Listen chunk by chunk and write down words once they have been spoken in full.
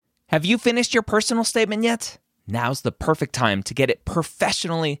Have you finished your personal statement yet? Now's the perfect time to get it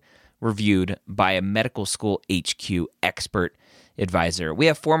professionally reviewed by a medical school HQ expert advisor. We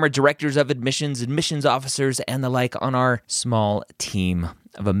have former directors of admissions, admissions officers, and the like on our small team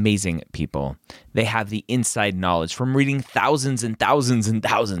of amazing people. They have the inside knowledge from reading thousands and thousands and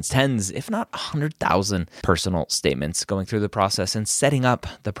thousands, tens, if not 100,000 personal statements, going through the process and setting up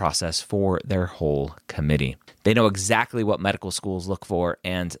the process for their whole committee. They know exactly what medical schools look for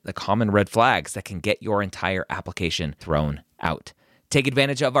and the common red flags that can get your entire application thrown out. Take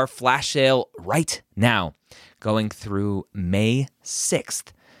advantage of our flash sale right now, going through May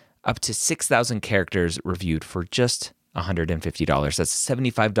 6th, up to 6,000 characters reviewed for just $150. That's a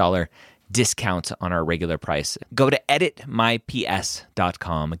 $75 discount on our regular price. Go to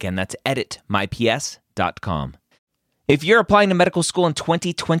editmyps.com. Again, that's editmyps.com. If you're applying to medical school in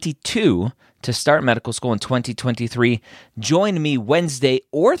 2022 to start medical school in 2023, join me Wednesday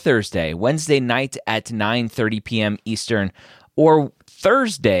or Thursday, Wednesday night at 9:30 p.m. Eastern, or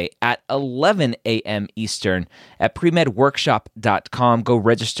Thursday at 11 a.m. Eastern at premedworkshop.com. Go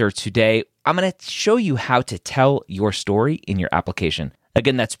register today. I'm going to show you how to tell your story in your application.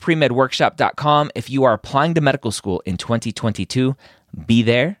 Again, that's premedworkshop.com. If you are applying to medical school in 2022, be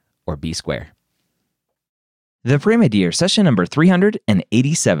there or be square. The Pre-Med Year, session number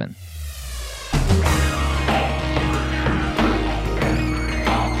 387.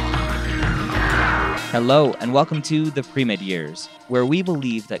 Hello, and welcome to the Pre-Med Years, where we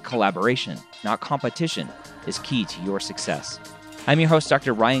believe that collaboration, not competition, is key to your success. I'm your host,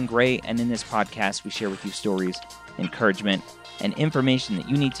 Dr. Ryan Gray, and in this podcast, we share with you stories, encouragement, and information that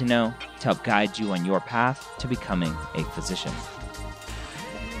you need to know to help guide you on your path to becoming a physician.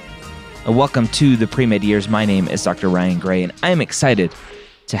 Welcome to the Pre-Med Years. My name is Dr. Ryan Gray, and I am excited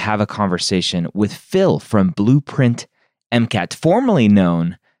to have a conversation with Phil from Blueprint MCAT, formerly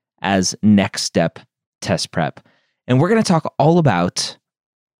known as Next Step Test Prep. And we're going to talk all about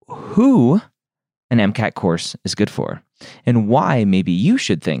who an MCAT course is good for and why maybe you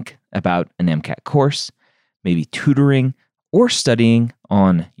should think about an MCAT course, maybe tutoring or studying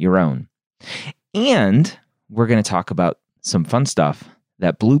on your own. And we're going to talk about some fun stuff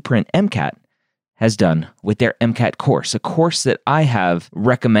that Blueprint MCAT has done with their MCAT course, a course that I have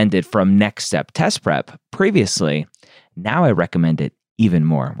recommended from Next Step Test Prep previously. Now I recommend it even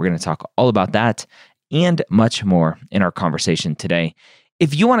more. We're going to talk all about that and much more in our conversation today.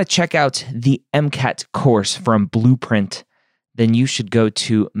 If you want to check out the MCAT course from Blueprint, then you should go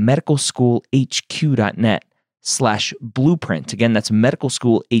to medicalschoolhq.net/blueprint. Again, that's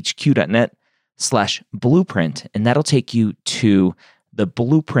medicalschoolhq.net/blueprint, and that'll take you to the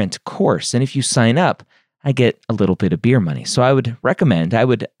Blueprint course. And if you sign up, I get a little bit of beer money. So I would recommend, I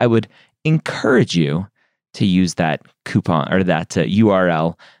would encourage you to use that coupon or that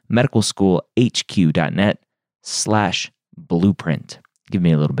URL, medicalschoolhq.net/blueprint. Give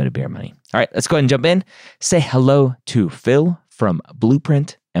me a little bit of beer money. All right, let's go ahead and jump in. Say hello to Phil from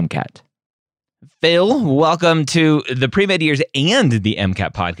Blueprint MCAT. Phil, welcome to the Pre-Med Years and the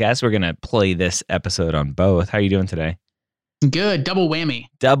MCAT podcast. We're going to play this episode on both. How are you doing today? Good. Double whammy.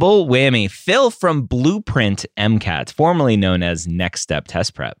 Double whammy. Phil from Blueprint MCAT, formerly known as Next Step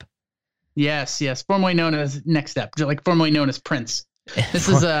Test Prep. Yes. Formerly known as Next Step, like formerly known as Prince. This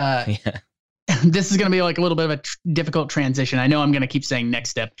is this is going to be like a little bit of a difficult transition. I know I'm going to keep saying Next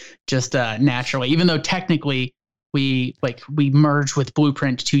Step just naturally, even though technically we merged with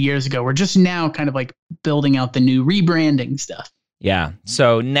Blueprint 2 years ago. We're just now kind of like building out the new rebranding stuff. Yeah.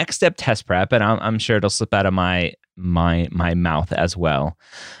 So Next Step Test Prep, and I'm sure it'll slip out of my mouth as well,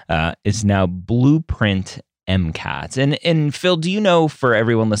 is now Blueprint MCAT. And Phil, do you know, for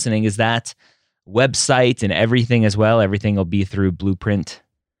everyone listening, is that website and everything as well? Everything will be through Blueprint?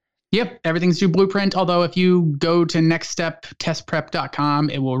 Yep, everything's through Blueprint. Although if you go to nextsteptestprep.com,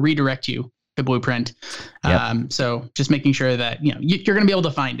 it will redirect you to Blueprint. Yep. So just making sure that you're going to be able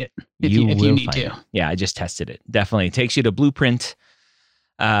to find it if you need to. Yeah, I just tested it. Definitely takes you to Blueprint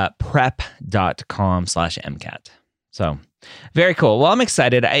prep.com/MCAT. So very cool. Well, I'm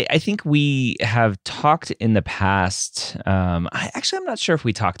excited. I think we have talked in the past. I'm not sure if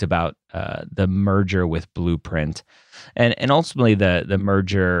we talked about the merger with Blueprint. And ultimately, the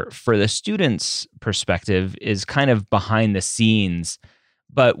merger for the students' perspective is kind of behind the scenes.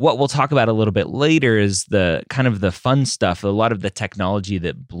 But what we'll talk about a little bit later is the kind of the fun stuff. A lot of the technology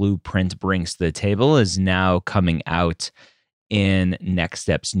that Blueprint brings to the table is now coming out in Next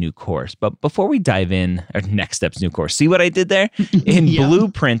Step's new course. But before we dive in, or Next Step's new course, see what I did there? In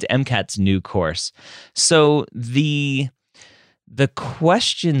Blueprint MCAT's new course. So the The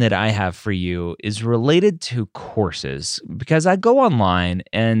question that I have for you is related to courses, because I go online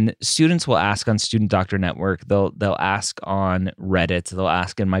and students will ask on Student Doctor Network, they'll ask on Reddit, they'll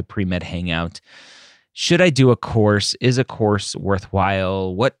ask in my pre-med hangout, should I do a course? Is a course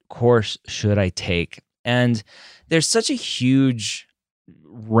worthwhile? What course should I take? And there's such a huge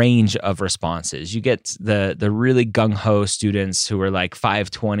range of responses. You get the really gung-ho students who are like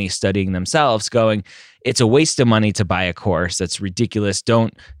 520 studying themselves going, it's a waste of money to buy a course. That's ridiculous.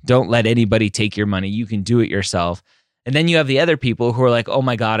 Don't let anybody take your money. You can do it yourself. And then you have the other people who are like, oh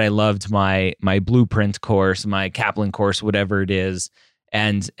my God, I loved my Blueprint course, my Kaplan course, whatever it is.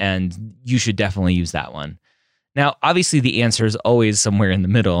 And you should definitely use that one. Now, obviously, the answer is always somewhere in the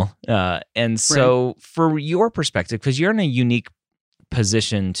middle. And so for your perspective, because you're in a unique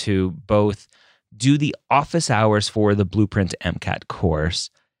position to both do the office hours for the Blueprint MCAT course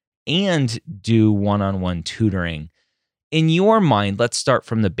and do one-on-one tutoring. In your mind, let's start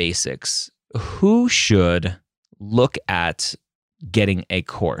from the basics. Who should look at getting a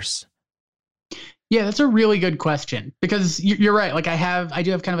course? Yeah, that's a really good question, because you're right. Like I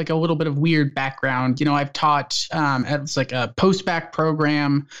do have kind of like a little bit of weird background. I've taught at like a post-bac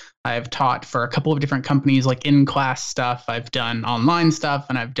program. I've taught for a couple of different companies, like in-class stuff. I've done online stuff,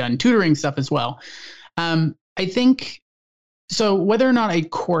 and I've done tutoring stuff as well. I think so. Whether or not a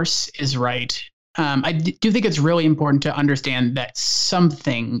course is right, I do think it's really important to understand that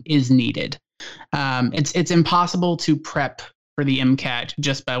something is needed. It's impossible to prep for the MCAT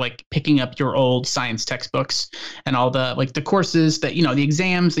just by like picking up your old science textbooks and all the like the courses that, the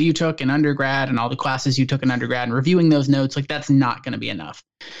exams that you took in undergrad and all the classes you took in undergrad and reviewing those notes. Like that's not going to be enough.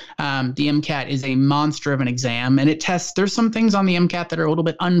 The MCAT is a monster of an exam, and there's some things on the MCAT that are a little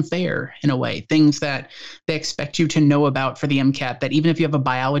bit unfair in a way, things that they expect you to know about for the MCAT that even if you have a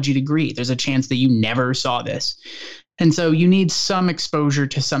biology degree, there's a chance that you never saw this. And so you need some exposure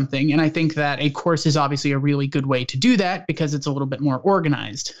to something. And I think that a course is obviously a really good way to do that because it's a little bit more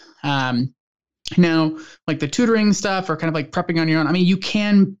organized. Now, like the tutoring stuff or kind of like prepping on your own, I mean, you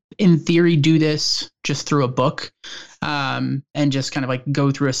can, in theory, do this just through a book and just kind of like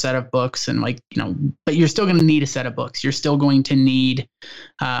go through a set of books and like, but you're still going to need a set of books. You're still going to need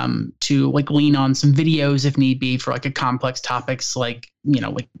to like lean on some videos if need be for like a complex topics like,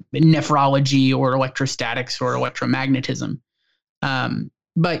 like nephrology or electrostatics or electromagnetism.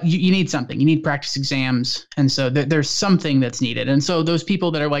 But you need something. You need practice exams. And so there's something that's needed. And so those people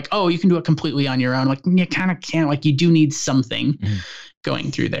that are like, oh, you can do it completely on your own, like you kind of can't, like you do need something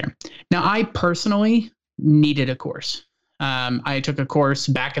going through there. Now, I personally needed a course. I took a course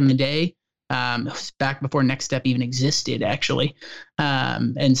back in the day. It was back before Next Step even existed, actually.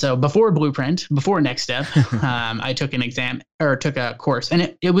 And so before Blueprint, before Next Step, I took an exam or took a course,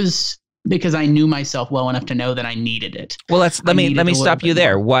 and it was because I knew myself well enough to know that I needed it. Well, let me stop you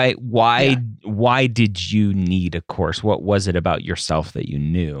there. Why did you need a course? What was it about yourself that you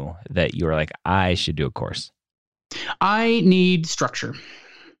knew that you were like, I should do a course? I need structure.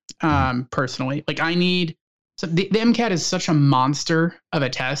 Personally, like so the MCAT is such a monster of a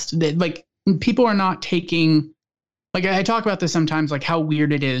test that like people are not taking. Like I talk about this sometimes, like how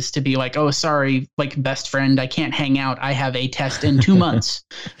weird it is to be like, oh, sorry, like best friend, I can't hang out. I have a test in 2 months,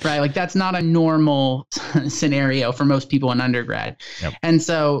 right? Like that's not a normal scenario for most people in undergrad. Yep. And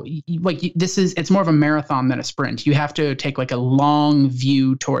so like it's more of a marathon than a sprint. You have to take like a long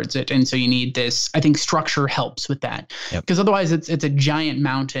view towards it. And so you need this, I think structure helps with that because otherwise it's a giant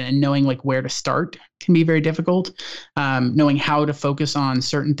mountain, and knowing like where to start can be very difficult. Knowing how to focus on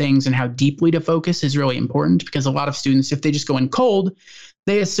certain things and how deeply to focus is really important, because a lot of students, if they just go in cold,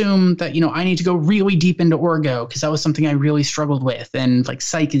 they assume that, I need to go really deep into orgo because that was something I really struggled with. And like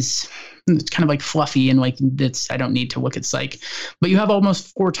psych is it's kind of like fluffy and like I don't need to look at psych. But you have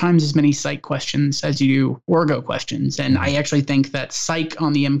almost 4 times as many psych questions as you do orgo questions. And I actually think that psych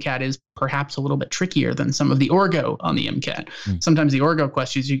on the MCAT is perhaps a little bit trickier than some of the orgo on the MCAT. Sometimes the orgo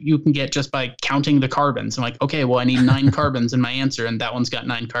questions you can get just by counting the carbons. I'm like, okay, well, I need 9 carbons in my answer, and that one's got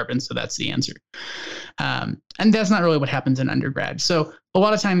 9 carbons, so that's the answer. And that's not really what happens in undergrad. So a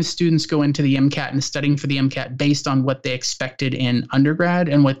lot of times students go into the MCAT and studying for the MCAT based on what they expected in undergrad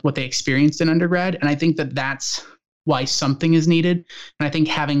and what they experienced in undergrad. And I think that that's why something is needed. And I think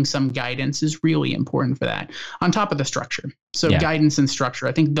having some guidance is really important for that, on top of the structure. So guidance and structure,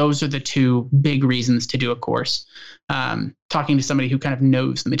 I think those are the 2 big reasons to do a course. Talking to somebody who kind of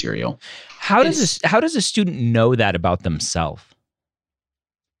knows the material. How does a student know that about themselves?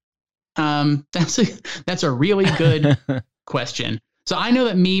 That's a really good question. So I know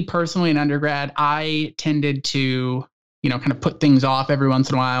that me personally in undergrad, I tended to kind of put things off every once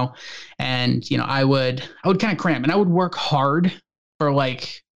in a while. And, I would kind of cram, and I would work hard for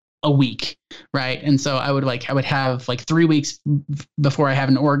like a week. Right. And so I would have like 3 weeks before I have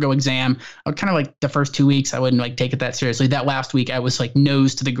an orgo exam. I would kind of like the first 2 weeks, I wouldn't like take it that seriously. That last week I was like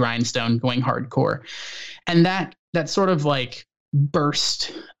nose to the grindstone going hardcore. And that sort of like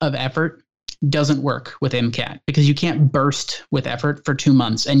burst of effort doesn't work with MCAT, because you can't burst with effort for 2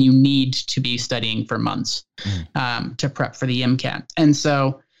 months, and you need to be studying for months to prep for the MCAT. And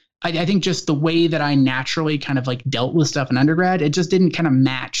so I think just the way that I naturally kind of like dealt with stuff in undergrad, it just didn't kind of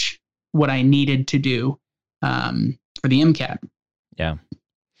match what I needed to do for the MCAT. Yeah.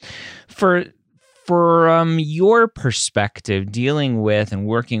 For your perspective, dealing with and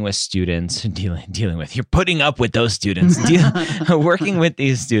working with students, dealing with, you're putting up with those students, working with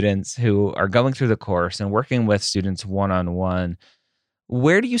these students who are going through the course and working with students one-on-one,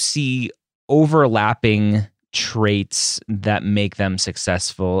 where do you see overlapping traits that make them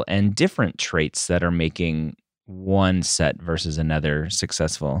successful and different traits that are making one set versus another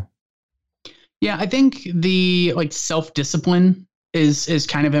successful? Yeah, I think the like self-discipline is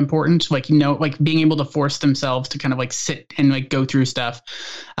kind of important. Like, like being able to force themselves to kind of like sit and like go through stuff.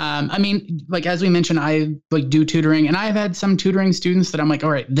 I mean, like, as we mentioned, I like do tutoring, and I've had some tutoring students that I'm like,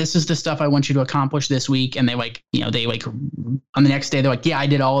 all right, this is the stuff I want you to accomplish this week. And they like, they like on the next day, they're like, yeah, I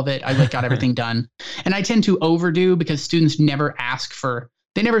did all of it. I like got everything done. And I tend to overdo, because students never ask for,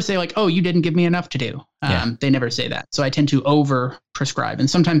 they never say like, oh, you didn't give me enough to do. They never say that. So I tend to over prescribe. And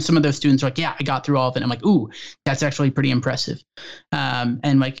sometimes some of those students are like, yeah, I got through all of it. And I'm like, ooh, that's actually pretty impressive.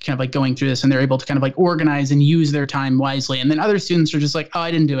 And like kind of like going through this, and they're able to kind of like organize and use their time wisely. And then other students are just like, oh,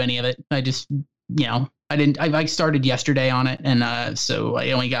 I didn't do any of it. I just, I started yesterday on it. And so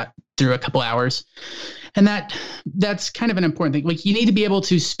I only got through a couple hours. And that's kind of an important thing. Like, you need to be able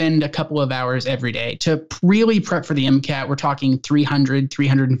to spend a couple of hours every day to really prep for the MCAT. We're talking 300,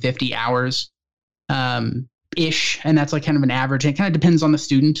 350 hours ish. And that's like kind of an average. And it kind of depends on the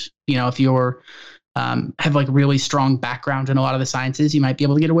student. If you're have like really strong background in a lot of the sciences, you might be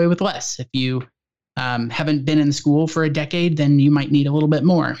able to get away with less. If you haven't been in school for a decade, then you might need a little bit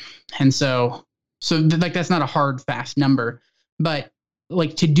more. And so like that's not a hard, fast number. But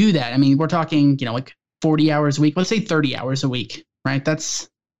like to do that, I mean, we're talking, like 40 hours a week, let's say 30 hours a week, right? That's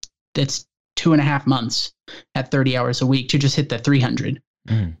 2.5 months at 30 hours a week to just hit the 300.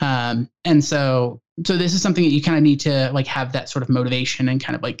 And so this is something that you kind of need to like have that sort of motivation and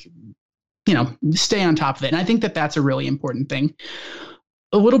kind of like, stay on top of it. And I think that that's a really important thing.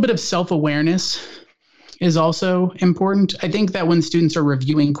 A little bit of self-awareness is also important. I think that when students are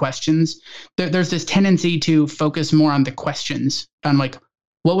reviewing questions, there's this tendency to focus more on the questions, on like,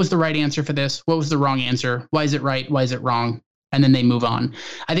 what was the right answer for this? What was the wrong answer? Why is it right? Why is it wrong? And then they move on.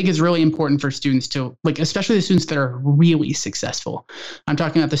 I think it's really important for students to, like, especially the students that are really successful. I'm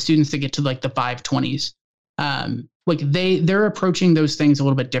talking about the students that get to like the 520s. Like they're approaching those things a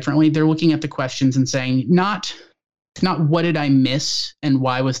little bit differently. They're looking at the questions and saying, not what did I miss and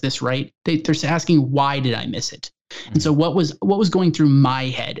why was this right? They're asking, why did I miss it? And so what was going through my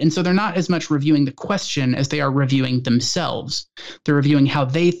head? And so they're not as much reviewing the question as they are reviewing themselves. They're reviewing how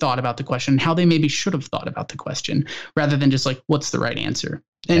they thought about the question, how they maybe should have thought about the question, rather than just like, what's the right answer?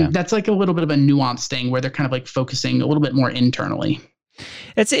 And that's like a little bit of a nuanced thing where they're kind of like focusing a little bit more internally.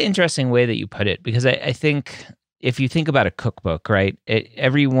 It's an interesting way that you put it, because I think if you think about a cookbook, right,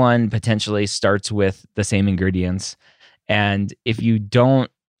 everyone potentially starts with the same ingredients. And if you don't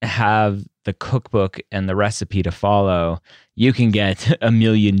have the cookbook and the recipe to follow, you can get a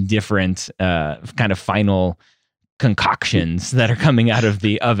million different kind of final concoctions that are coming out of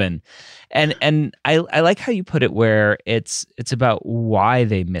the oven. And I like how you put it, where it's about why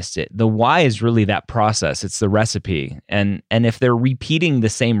they missed it. The why is really that process. It's the recipe. And if they're repeating the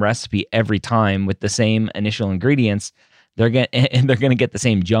same recipe every time with the same initial ingredients, they're going to get the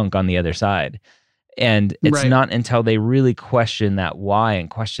same junk on the other side. And it's not until they really question that why and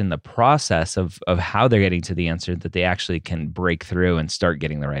question the process of how they're getting to the answer that they actually can break through and start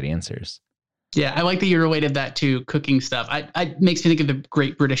getting the right answers. Yeah, I like that you related that to cooking stuff. It makes me think of the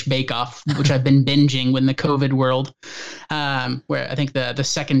Great British Bake Off, which I've been binging in the COVID world, where I think the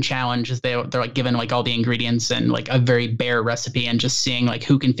second challenge is they're like given like all the ingredients and like a very bare recipe and just seeing like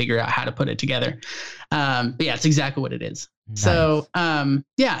who can figure out how to put it together. But yeah, it's exactly what it is. Nice. So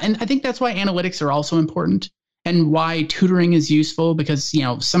yeah, and I think that's why analytics are also important. And why tutoring is useful, because,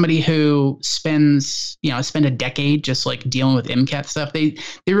 somebody who spend a decade just like dealing with MCAT stuff, they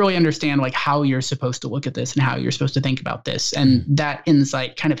really understand like how you're supposed to look at this and how you're supposed to think about this. And that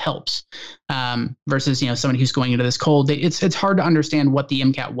insight kind of helps versus, somebody who's going into this cold. It's hard to understand what the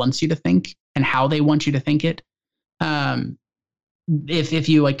MCAT wants you to think and how they want you to think it. Um, if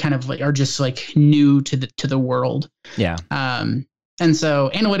you like kind of like are just like new to the world. Yeah. And so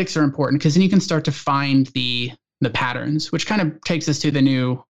analytics are important because then you can start to find the patterns, which kind of takes us to the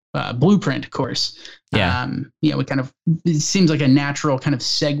new blueprint course. Yeah. We kind of, it seems like a natural kind of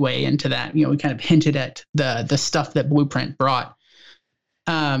segue into that. We kind of hinted at the stuff that Blueprint brought.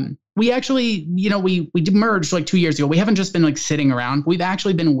 We actually, we merged like 2 years ago. We haven't just been like sitting around. We've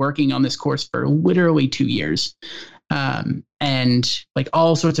actually been working on this course for literally 2 years. And like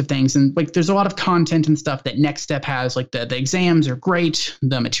all sorts of things. And like, there's a lot of content and stuff that Next Step has, like the exams are great.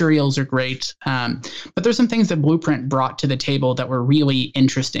 The materials are great. But there's some things that Blueprint brought to the table that were really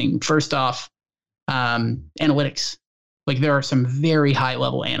interesting. First off, analytics. Like there are some very high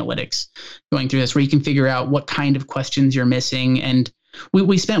level analytics going through this where you can figure out what kind of questions you're missing. And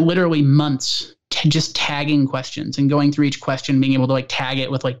we spent literally months just tagging questions and going through each question, being able to like tag it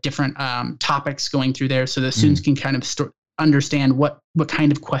with like different topics going through there so the students can kind of understand what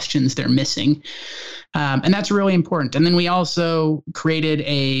kind of questions they're missing. And that's really important. And then we also created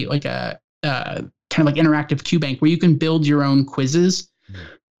a kind of like interactive QBank where you can build your own quizzes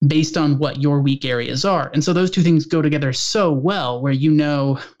based on what your weak areas are. And so those two things go together so well where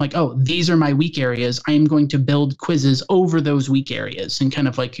like, oh, these are my weak areas. I am going to build quizzes over those weak areas and kind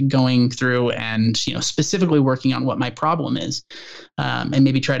of like going through and, specifically working on what my problem is, and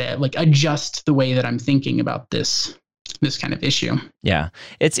maybe try to like adjust the way that I'm thinking about this kind of issue. Yeah.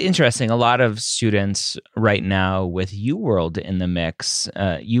 It's interesting. A lot of students right now with UWorld in the mix,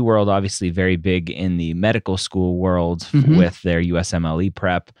 UWorld obviously very big in the medical school world with their USMLE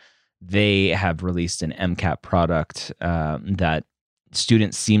prep. They have released an MCAT product that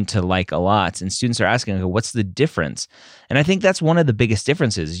students seem to like a lot. And students are asking, what's the difference? And I think that's one of the biggest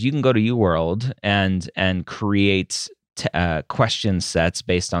differences. You can go to UWorld and create question sets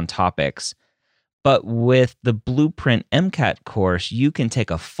based on topics. But with the Blueprint MCAT course, you can take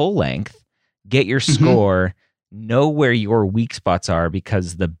a full length, get your score, know where your weak spots are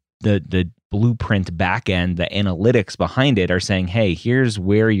because the Blueprint backend, the analytics behind it are saying, hey, here's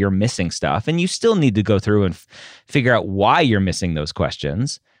where you're missing stuff. And you still need to go through and figure out why you're missing those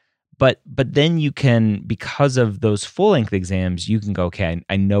questions. But then you can, because of those full length exams, you can go, okay,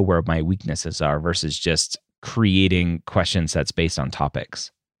 I know where my weaknesses are versus just creating question sets based on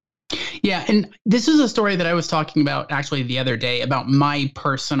topics. Yeah. And this is a story that I was talking about actually the other day about my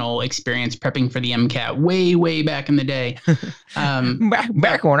personal experience prepping for the MCAT way, way back in the day.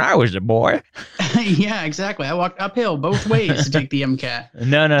 Back when I was a boy. Yeah, exactly. I walked uphill both ways to take the MCAT.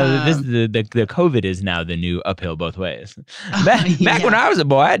 No, this is the COVID is now the new uphill both ways. Back when I was a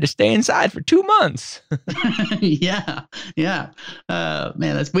boy, I had to stay inside for 2 months. Yeah.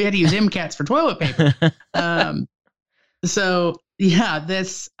 Man, we had to use MCATs for toilet paper. So yeah,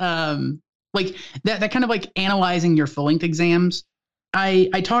 this like that kind of like analyzing your full length exams. I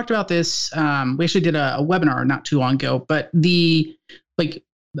talked about this. We actually did a webinar not too long ago, but the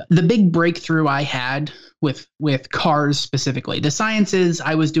big breakthrough I had with cars specifically, the sciences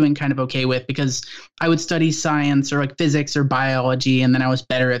I was doing kind of okay with because I would study science or like physics or biology, and then I was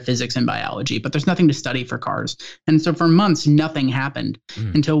better at physics and biology, but there's nothing to study for cars. And so for months, nothing happened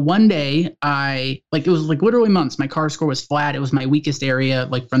until one day it was like literally months. My car score was flat. It was my weakest area,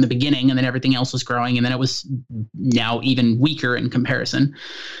 like from the beginning, and then everything else was growing. And then it was now even weaker in comparison.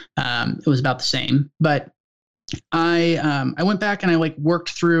 It was about the same, but I went back and I worked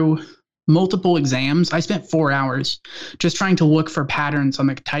through multiple exams. I spent 4 hours just trying to look for patterns on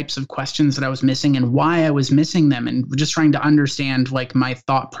the types of questions that I was missing and why I was missing them, and just trying to understand my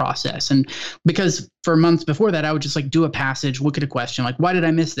thought process. And because for months before that, I would just do a passage, look at a question, why did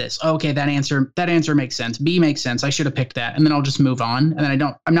I miss this? Oh, okay, that answer makes sense. B makes sense. I should have picked that. And then I'll just move on. And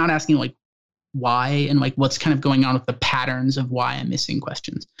then I'm not asking why and what's kind of going on with the patterns of why I'm missing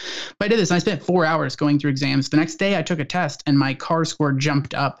questions. But I did this and I spent 4 hours going through exams. The next day I took a test and my car score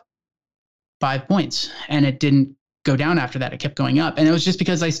jumped up 5 points, and it didn't go down after that. It kept going up. And it was just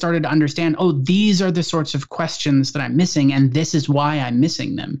because I started to understand, oh, these are the sorts of questions that I'm missing. And this is why I'm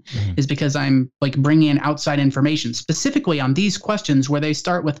missing them, is because I'm bringing in outside information specifically on these questions where they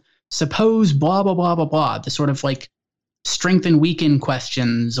start with suppose blah, blah, blah, blah, blah, the sort of strength and weaken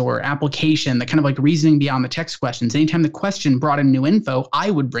questions or application, the kind of reasoning beyond the text questions. Anytime the question brought in new info, I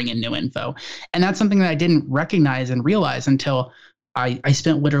would bring in new info. And that's something that I didn't recognize and realize until I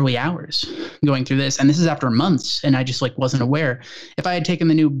spent literally hours going through this. And this is after months, and I just wasn't aware. If I had taken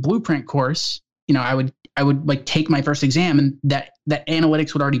the new Blueprint course, I would take my first exam and that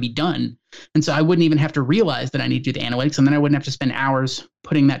analytics would already be done. And so I wouldn't even have to realize that I need to do the analytics. And then I wouldn't have to spend hours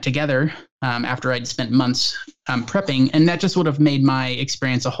putting that together after I'd spent months prepping, and that just would have made my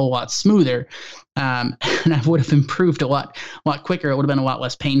experience a whole lot smoother, and I would have improved a lot quicker. It would have been a lot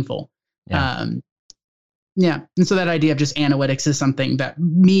less painful. Yeah. Yeah. And so that idea of just analytics is something that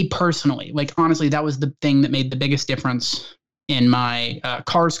me personally, like honestly, that was the thing that made the biggest difference in my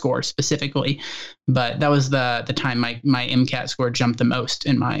car score specifically. But that was the time my MCAT score jumped the most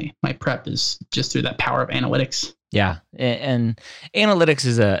in my prep, is just through that power of analytics. Yeah. And analytics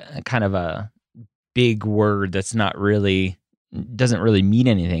is a kind of a big word that's not really, doesn't really mean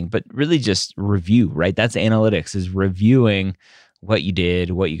anything, but really just review, right? That's analytics, is reviewing what you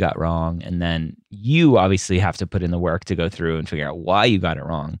did, what you got wrong. And then you obviously have to put in the work to go through and figure out why you got it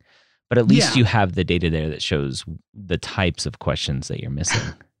wrong. But at least you have the data there that shows the types of questions that you're missing.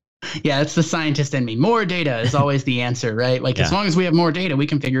 Yeah, it's the scientist in me. More data is always the answer, right? Like as long as we have more data, we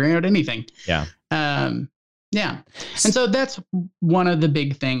can figure out anything. Yeah. Yeah. And so that's one of the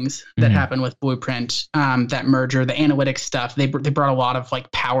big things that happened with Blueprint, that merger, the analytics stuff. They brought a lot of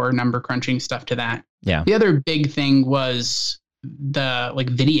like power number crunching stuff to that. Yeah. The other big thing was the like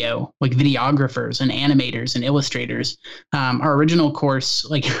video, like videographers and animators and illustrators. Our original course,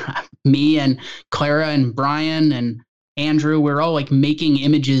 like me and Clara and Brian and Andrew, we're all like making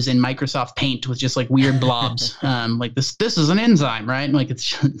images in Microsoft Paint with just like weird blobs. Like this is an enzyme, right? Like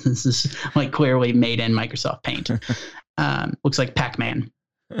this is like clearly made in Microsoft Paint. Looks like Pac-Man.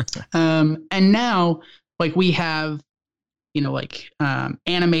 And now like we have, like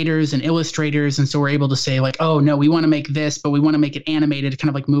animators and illustrators. And so we're able to say like, oh no, we want to make this, but we want to make it animated to kind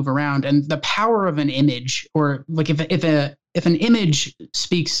of like move around. And the power of an image, or like if an image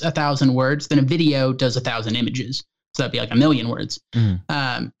speaks 1,000 words, then a video does 1,000 images. So that'd be like 1,000,000 words.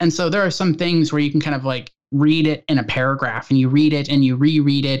 And so there are some things where you can kind of like read it in a paragraph, and you read it and you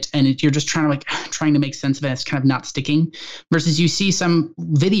reread it, and you're just trying to make sense of it. It's kind of not sticking, versus you see some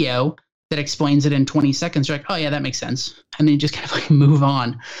video that explains it in 20 seconds. You're like, oh yeah, that makes sense. And then you just kind of like move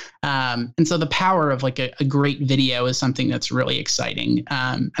on. And so the power of like a great video is something that's really exciting.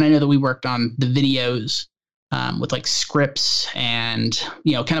 And I know that we worked on the videos with like scripts and,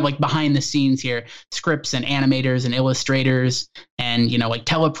 kind of like behind the scenes here, scripts and animators and illustrators and, like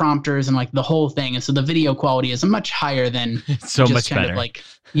teleprompters and like the whole thing. And so the video quality is much higher than so much better.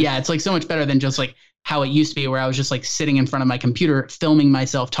 It's like so much better than just like how it used to be, where I was just like sitting in front of my computer, filming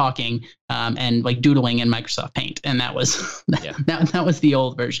myself talking, and like doodling in Microsoft Paint. And that was, that was the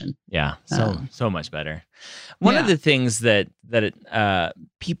old version. Yeah. So much better. One of the things that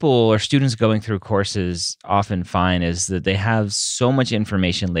people or students going through courses often find is that they have so much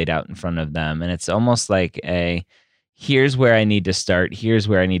information laid out in front of them. And it's almost like here's where I need to start, here's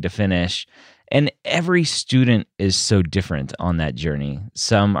where I need to finish. And every student is so different on that journey.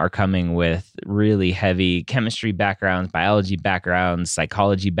 Some are coming with really heavy chemistry backgrounds, biology backgrounds,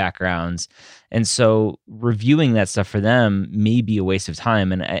 psychology backgrounds. And so reviewing that stuff for them may be a waste of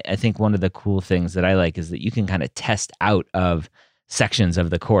time. And I think one of the cool things that I like is that you can kind of test out of sections of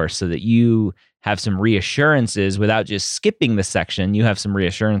the course so that you have some reassurances without just skipping the section. You have some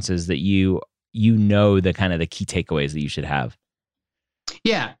reassurances that you know the kind of the key takeaways that you should have.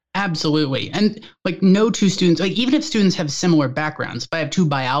 Yeah. Absolutely. And like no two students, like even if students have similar backgrounds, if I have two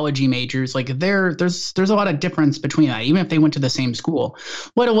biology majors, like there's a lot of difference between that, even if they went to the same school,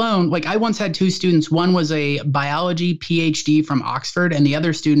 let alone like I once had two students. One was a biology PhD from Oxford, and the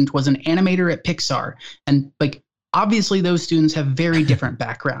other student was an animator at Pixar. And like, obviously those students have very different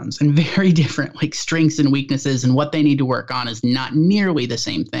backgrounds and very different like strengths and weaknesses, and what they need to work on is not nearly the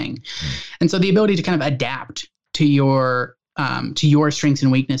same thing. And so the ability to kind of adapt to your strengths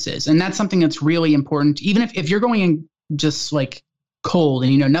and weaknesses. And that's something that's really important. Even if you're going in just like cold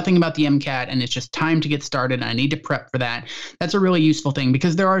and you know nothing about the MCAT and it's just time to get started and I need to prep for that, that's a really useful thing,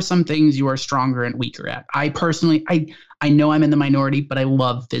 because there are some things you are stronger and weaker at. I personally, I know I'm in the minority, but I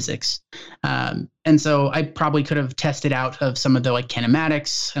love physics. And so I probably could have tested out of some of the like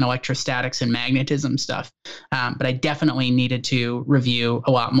kinematics and electrostatics and magnetism stuff. But I definitely needed to review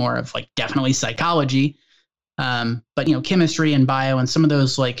a lot more of like definitely psychology. But chemistry and bio and some of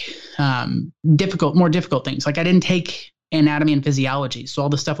those like more difficult things. Like I didn't take anatomy and physiology, so all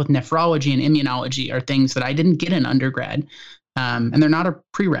the stuff with nephrology and immunology are things that I didn't get in undergrad, and they're not a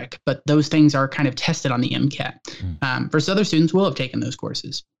prereq, but those things are kind of tested on the MCAT. Versus other students will have taken those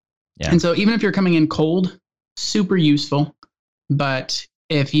courses, and so even if you're coming in cold, super useful. But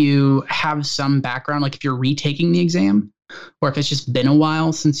if you have some background, like if you're retaking the exam, or if it's just been a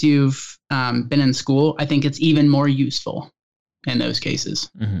while since you've been in school, I think it's even more useful in those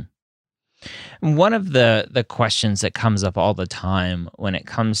cases. One of the questions that comes up all the time when it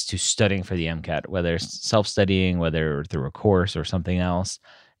comes to studying for the MCAT, whether it's self-studying, whether through a course or something else,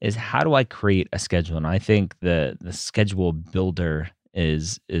 is how do I create a schedule? And I think the schedule builder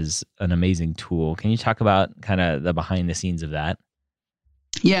is an amazing tool. Can you talk about kind of the behind the scenes of that?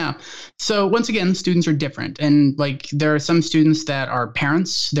 Yeah. So once again, students are different. And like there are some students that are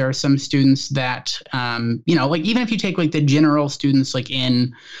parents. There are some students that, like even if you take like the general students, like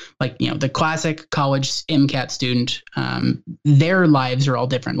in like, the classic college MCAT student, their lives are all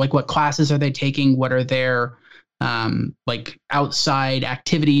different. Like what classes are they taking? What are their like outside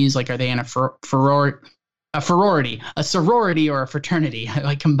activities? Like are they in a sorority, or a fraternity? I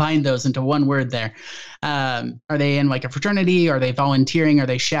like combined those into one word there. Are they in like a fraternity? Are they volunteering? Are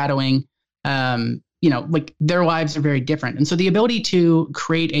they shadowing? Like their lives are very different. And so the ability to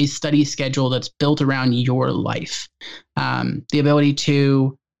create a study schedule that's built around your life, the ability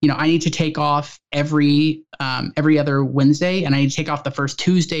to, I need to take off every other Wednesday, and I need to take off the first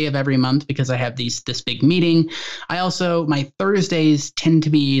Tuesday of every month because I have this big meeting. My Thursdays tend to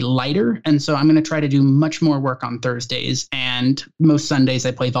be lighter, and so I'm going to try to do much more work on Thursdays. And most Sundays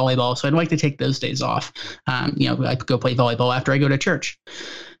I play volleyball, so I'd like to take those days off. I could go play volleyball after I go to church,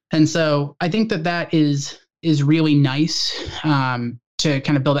 and so I think that is really nice. To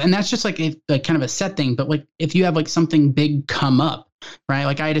kind of build it. And that's just like kind of a set thing. But like if you have like something big come up, right?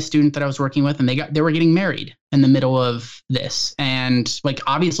 Like I had a student that I was working with, and they were getting married in the middle of this. And like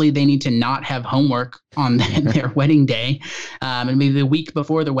obviously they need to not have homework on their wedding day. And maybe the week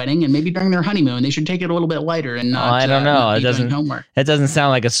before the wedding, and maybe during their honeymoon, they should take it a little bit lighter and not. I don't know. It doesn't homework. It doesn't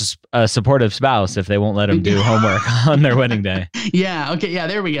sound like a supportive spouse if they won't let them do homework on their wedding day. Yeah. Okay. Yeah.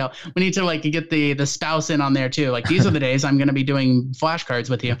 There we go. We need to like get the spouse in on there too. Like these are the days I'm going to be doing flashcards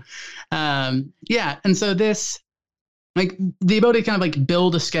with you. Yeah. And so this, like the ability to kind of like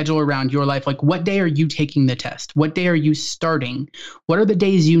build a schedule around your life. Like what day are you taking the test? What day are you starting? What are the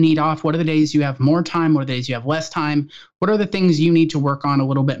days you need off? What are the days you have more time? What are the days you have less time? What are the things you need to work on a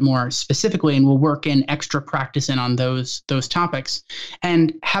little bit more specifically? And we'll work in extra practice in on those topics.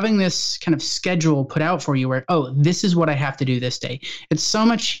 And having this kind of schedule put out for you where, oh, this is what I have to do this day. It's so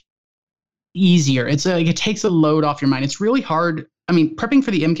much easier. It's like it takes a load off your mind. It's really hard. I mean, prepping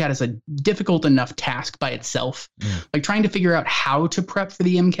for the MCAT is a difficult enough task by itself. Like trying to figure out how to prep for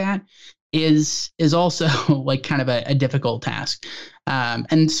the MCAT is also like kind of a difficult task.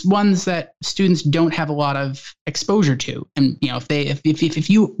 And ones that students don't have a lot of exposure to. And if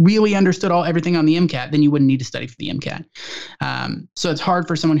you really understood everything on the MCAT, then you wouldn't need to study for the MCAT. So it's hard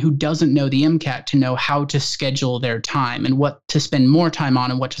for someone who doesn't know the MCAT to know how to schedule their time and what to spend more time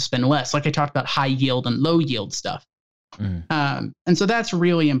on and what to spend less. Like I talked about high yield and low yield stuff. And so that's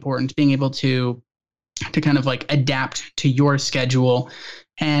really important, being able to kind of like adapt to your schedule.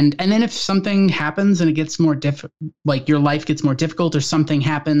 And then if something happens and it gets more like your life gets more difficult, or something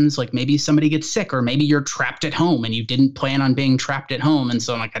happens, like maybe somebody gets sick, or maybe you're trapped at home and you didn't plan on being trapped at home. And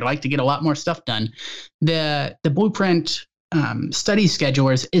so like, I'd like to get a lot more stuff done. The Blueprint study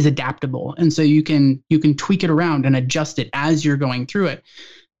scheduler is adaptable. And so you can tweak it around and adjust it as you're going through it.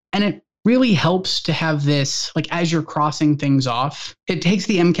 And it really helps to have this, like as you're crossing things off, it takes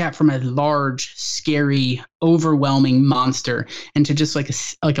the MCAT from a large, scary, overwhelming monster into just like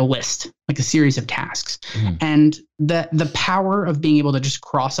a list, like a series of tasks. And the power of being able to just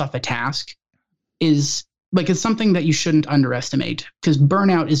cross off a task is like, it's something that you shouldn't underestimate, because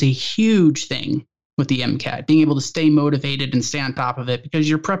burnout is a huge thing with the MCAT, being able to stay motivated and stay on top of it, because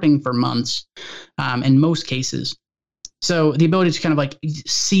you're prepping for months in most cases. So the ability to kind of like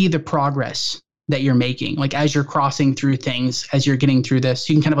see the progress that you're making, like as you're crossing through things, as you're getting through this,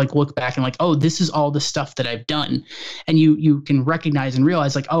 you can kind of like look back and like, oh, this is all the stuff that I've done. And you can recognize and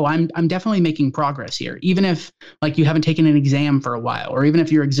realize like, oh, I'm definitely making progress here. Even if like you haven't taken an exam for a while, or even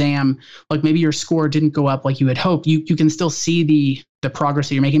if your exam, like maybe your score didn't go up like you had hoped, you can still see the progress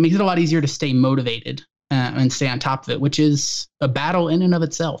that you're making. It makes it a lot easier to stay motivated and stay on top of it, which is a battle in and of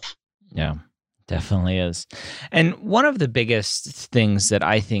itself. Yeah. Definitely is. And one of the biggest things that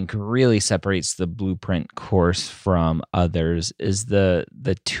I think really separates the Blueprint course from others is the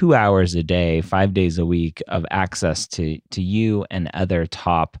 2 hours a day, 5 days a week of access to you and other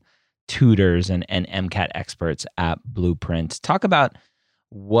top tutors and MCAT experts at Blueprint. Talk about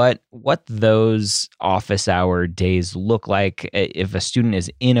what those office hour days look like, if a student is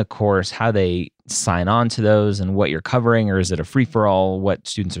in a course, how they sign on to those, and what you're covering, or is it a free-for-all, what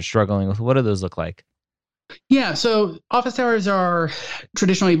students are struggling with? What do those look like? Yeah, so office hours are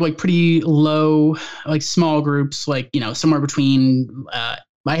traditionally like pretty low, like small groups, like, somewhere between, I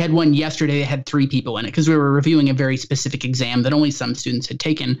had one yesterday that had 3 people in it because we were reviewing a very specific exam that only some students had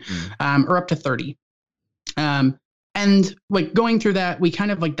taken, or up to 30. And like going through that, we kind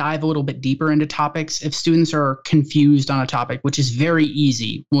of like dive a little bit deeper into topics. If students are confused on a topic, which is very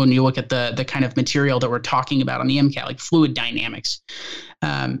easy when you look at the kind of material that we're talking about on the MCAT, like fluid dynamics,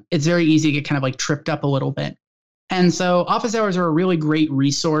 it's very easy to get kind of like tripped up a little bit. And so office hours are a really great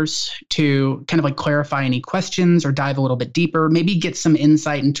resource to kind of like clarify any questions or dive a little bit deeper, maybe get some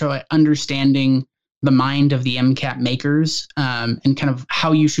insight into understanding the mind of the MCAT makers, and kind of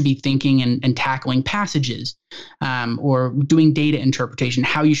how you should be thinking and tackling passages, or doing data interpretation,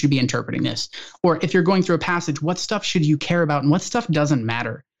 how you should be interpreting this. Or if you're going through a passage, what stuff should you care about and what stuff doesn't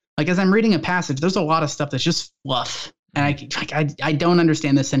matter? Like as I'm reading a passage, there's a lot of stuff that's just fluff. And I don't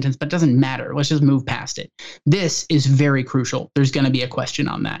understand this sentence, but it doesn't matter. Let's just move past it. This is very crucial. There's going to be a question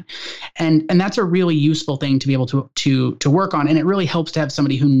on that. And that's a really useful thing to be able to work on. And it really helps to have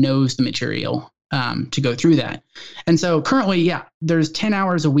somebody who knows the material to go through that. And so currently, there's 10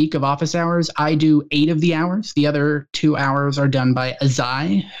 hours a week of office hours. I do 8 of the hours. The other 2 hours are done by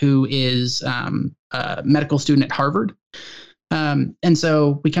Azai, who is a medical student at Harvard. And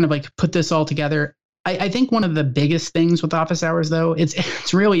so we kind of like put this all together. I think one of the biggest things with office hours, though,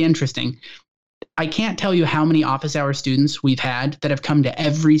 it's really interesting. I can't tell you how many office hour students we've had that have come to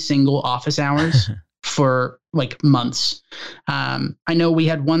every single office hours for like months. I know we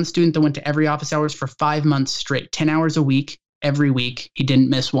had one student that went to every office hours for 5 months straight, 10 hours a week, every week. He didn't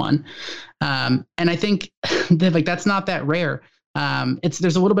miss one. And I think that like that's not that rare.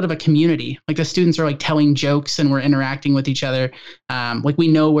 There's a little bit of a community. Like the students are like telling jokes and we're interacting with each other. Like we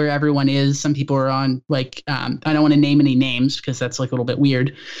know where everyone is. Some people are on like, I don't want to name any names because that's like a little bit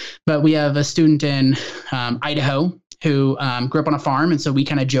weird, but we have a student in Idaho who grew up on a farm. And so we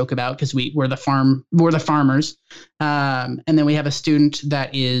kind of joke about because we're the farmers. And then we have a student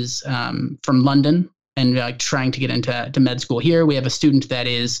that is from London and like trying to get into med school here. We have a student that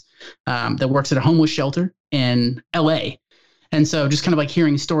is that works at a homeless shelter in LA. And so just kind of like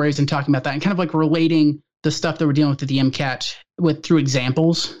hearing stories and talking about that and kind of like relating the stuff that we're dealing with at the MCAT through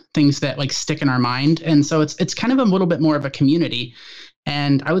examples, things that like stick in our mind. And so it's kind of a little bit more of a community.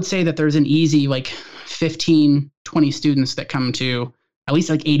 And I would say that there's an easy like 15, 20 students that come to at least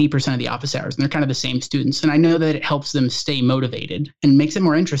like 80% of the office hours. And they're kind of the same students. And I know that it helps them stay motivated and makes it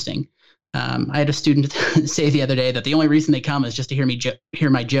more interesting. I had a student say the other day that the only reason they come is just to hear me hear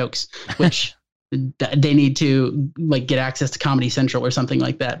my jokes, which they need to like get access to Comedy Central or something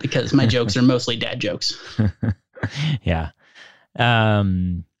like that because my jokes are mostly dad jokes. Yeah.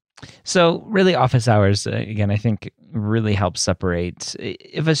 So really office hours, again, I think really helps separate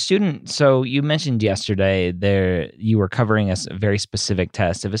if a student, so you mentioned yesterday there, you were covering a very specific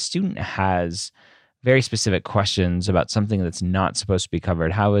test. If a student has very specific questions about something that's not supposed to be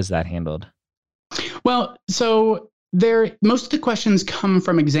covered, how is that handled? Well, so most of the questions come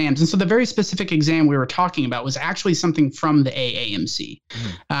from exams. And so the very specific exam we were talking about was actually something from the AAMC.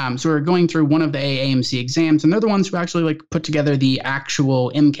 So we were going through one of the AAMC exams, and they're the ones who actually like put together the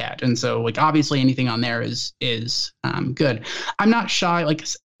actual MCAT. And so like obviously anything on there is good. I'm not shy. Like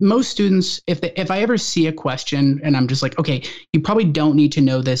most students, if I ever see a question and I'm just like, okay, you probably don't need to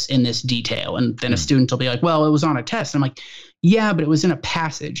know this in this detail. And then a student will be like, well, it was on a test. And I'm like, yeah, but it was in a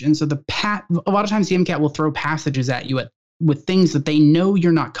passage. And so a lot of times the MCAT will throw passages at you with things that they know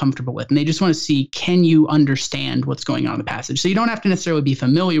you're not comfortable with. And they just want to see, can you understand what's going on in the passage? So you don't have to necessarily be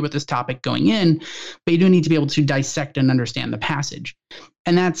familiar with this topic going in, but you do need to be able to dissect and understand the passage.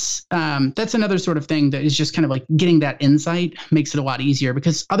 And that's another sort of thing that is just kind of like getting that insight makes it a lot easier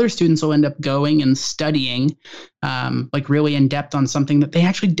because other students will end up going and studying like really in depth on something that they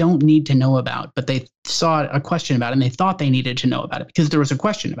actually don't need to know about, but they saw a question about it and they thought they needed to know about it because there was a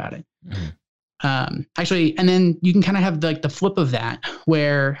question about it. Actually, and then you can kind of have like the flip of that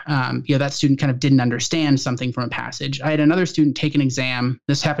where, that student kind of didn't understand something from a passage. I had another student take an exam.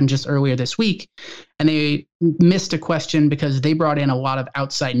 This happened just earlier this week, and they missed a question because they brought in a lot of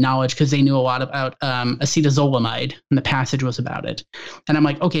outside knowledge because they knew a lot about acetazolamide and the passage was about it. And I'm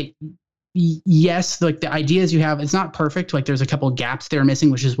like, okay, yes, like the ideas you have, it's not perfect. Like there's a couple of gaps they're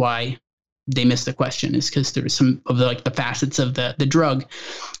missing, which is why they missed the question is because there's some of the facets of the drug.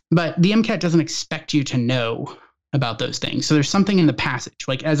 But the MCAT doesn't expect you to know about those things. So there's something in the passage.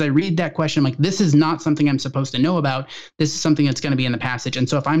 Like as I read that question, I'm like, this is not something I'm supposed to know about. This is something that's going to be in the passage. And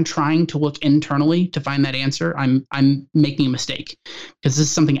so if I'm trying to look internally to find that answer, I'm making a mistake because this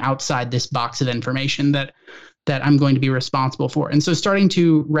is something outside this box of information that I'm going to be responsible for. And so starting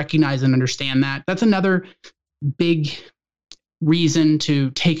to recognize and understand that's another big reason to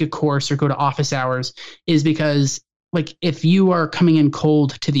take a course or go to office hours is because like if you are coming in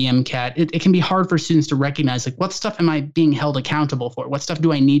cold to the MCAT, it can be hard for students to recognize like what stuff am I being held accountable for? What stuff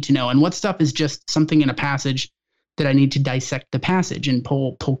do I need to know? And what stuff is just something in a passage that I need to dissect the passage and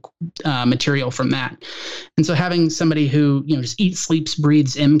pull material from that. And so having somebody who, just eats, sleeps,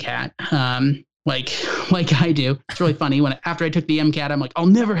 breathes MCAT, like I do, it's really funny. After I took the MCAT, I'm like, I'll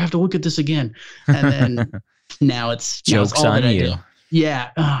never have to look at this again. And then now it's all on that you. I do.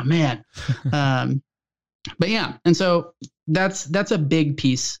 Yeah. Oh man. But yeah. And so that's a big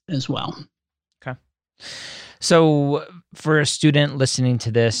piece as well. Okay. So for a student listening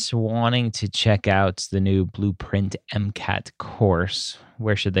to this, wanting to check out the new Blueprint MCAT course,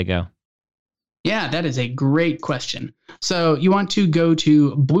 where should they go? Yeah, that is a great question. So you want to go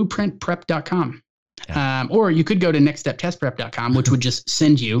to blueprintprep.com. Yeah. Or you could go to nextsteptestprep.com, which would just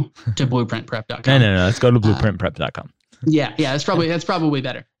send you to blueprintprep.com. No. Let's go to blueprintprep.com. Yeah, that's probably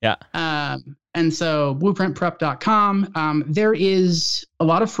better. Yeah. And so blueprintprep.com, there is a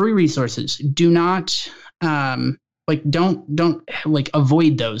lot of free resources. Do not don't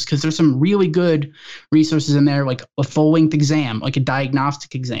avoid those, because there's some really good resources in there, like a full-length exam, like a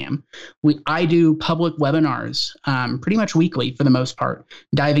diagnostic exam. I do public webinars pretty much weekly for the most part,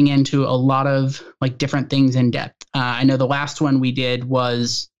 diving into a lot of different things in depth. I know the last one we did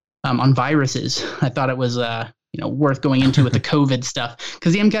was on viruses. I thought it was worth going into with the COVID stuff,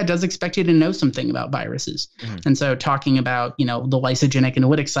 because the MCAT does expect you to know something about viruses. Mm-hmm. And so talking about, the lysogenic and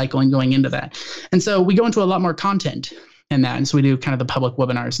lytic cycle and going into that. And so we go into a lot more content in that. And so we do kind of the public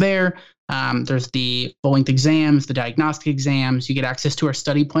webinars there. There's the full-length exams, the diagnostic exams. You get access to our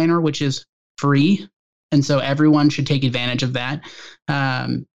study planner, which is free. And so everyone should take advantage of that.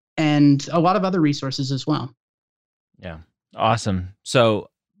 And a lot of other resources as well. Yeah. Awesome. So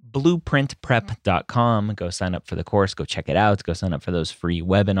blueprintprep.com. Go sign up for the course. Go check it out. Go sign up for those free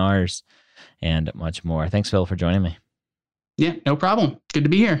webinars and much more. Thanks, Phil, for joining me. Yeah, no problem. Good to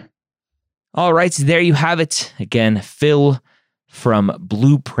be here. All right. So there you have it. Again, Phil from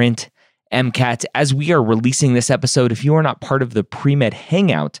Blueprint MCAT. As we are releasing this episode, if you are not part of the Pre-Med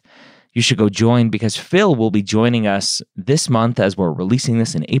Hangout, you should go join, because Phil will be joining us this month as we're releasing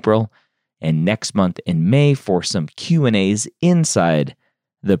this in April, and next month in May for some Q&As inside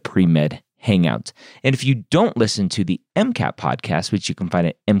the Pre-Med Hangout. And if you don't listen to the MCAT podcast, which you can find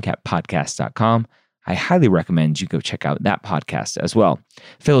at mcatpodcast.com, I highly recommend you go check out that podcast as well.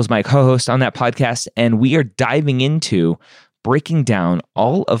 Phil is my co-host on that podcast, and we are diving into breaking down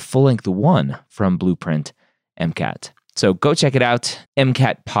all of full-length 1 from Blueprint MCAT. So go check it out,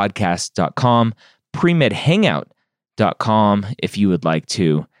 mcatpodcast.com, premedhangout.com, if you would like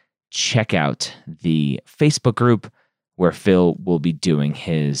to check out the Facebook group where Phil will be doing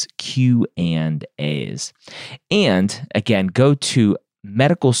his Q&As. And again, go to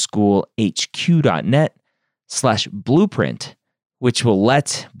medicalschoolhq.net/blueprint, which will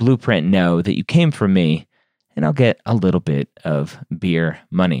let Blueprint know that you came from me, and I'll get a little bit of beer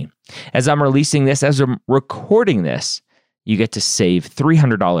money. As I'm releasing this, as I'm recording this, you get to save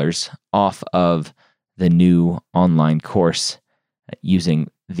 $300 off of the new online course using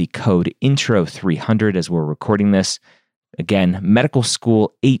the code INTRO300 as we're recording this. Again,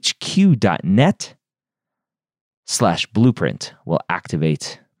 medicalschoolhq.net/blueprint will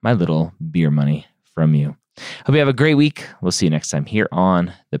activate my little beer money from you. Hope you have a great week. We'll see you next time here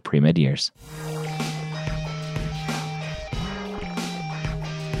on the Pre-Med Years.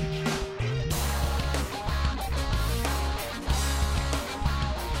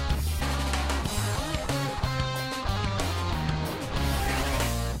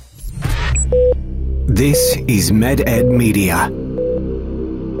 This is MedEd Media.